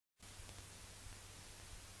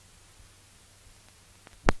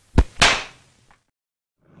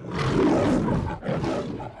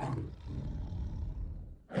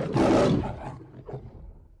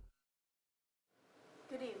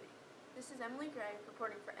is Emily Gray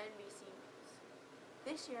reporting for NBC News.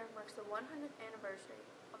 This year marks the 100th anniversary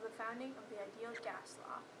of the founding of the ideal gas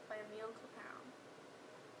law by Emile Clapeyron.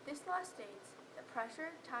 This law states that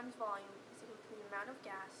pressure times volume is equal to the amount of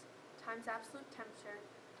gas times absolute temperature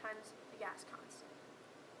times the gas constant.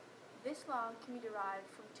 This law can be derived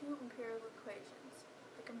from two empirical equations,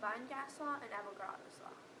 the combined gas law and Avogadro's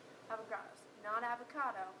law. Avogadro's, not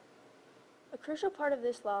avocado. A crucial part of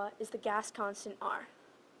this law is the gas constant R.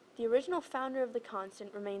 The original founder of the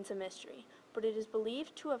constant remains a mystery, but it is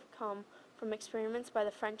believed to have come from experiments by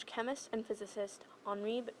the French chemist and physicist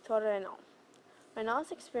Henri Regnault.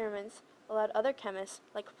 Regnault's experiments allowed other chemists,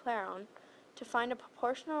 like Clapeyron, to find a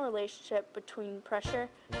proportional relationship between pressure,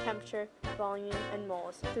 temperature, volume, and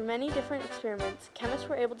moles. Through many different experiments, chemists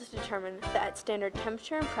were able to determine that at standard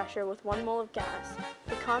temperature and pressure with 1 mole of gas,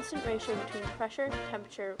 the constant ratio between pressure,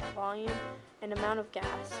 temperature, volume, and amount of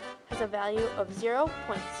gas has a value of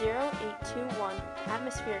 0.0821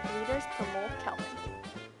 atmospheric liters per mole Kelvin.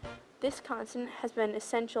 This constant has been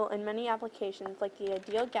essential in many applications like the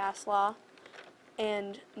ideal gas law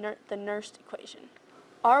and the Nernst equation.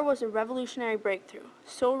 R was a revolutionary breakthrough,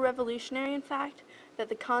 so revolutionary in fact that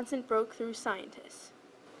the constant broke through scientists.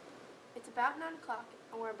 It's about 9 o'clock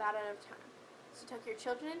and we're about out of time, so tuck your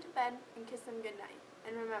children into bed and kiss them goodnight.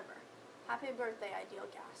 And remember, happy birthday, ideal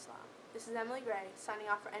gas law. This is Emily Gray signing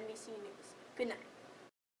off for NBC News. Good night.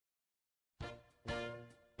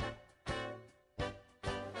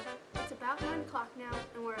 It's about 9 o'clock now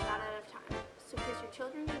and we're about out of time, so kiss your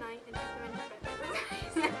children goodnight and tuck them into bed.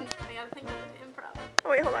 I gotta think of it to improv. Oh,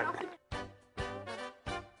 wait, hold on.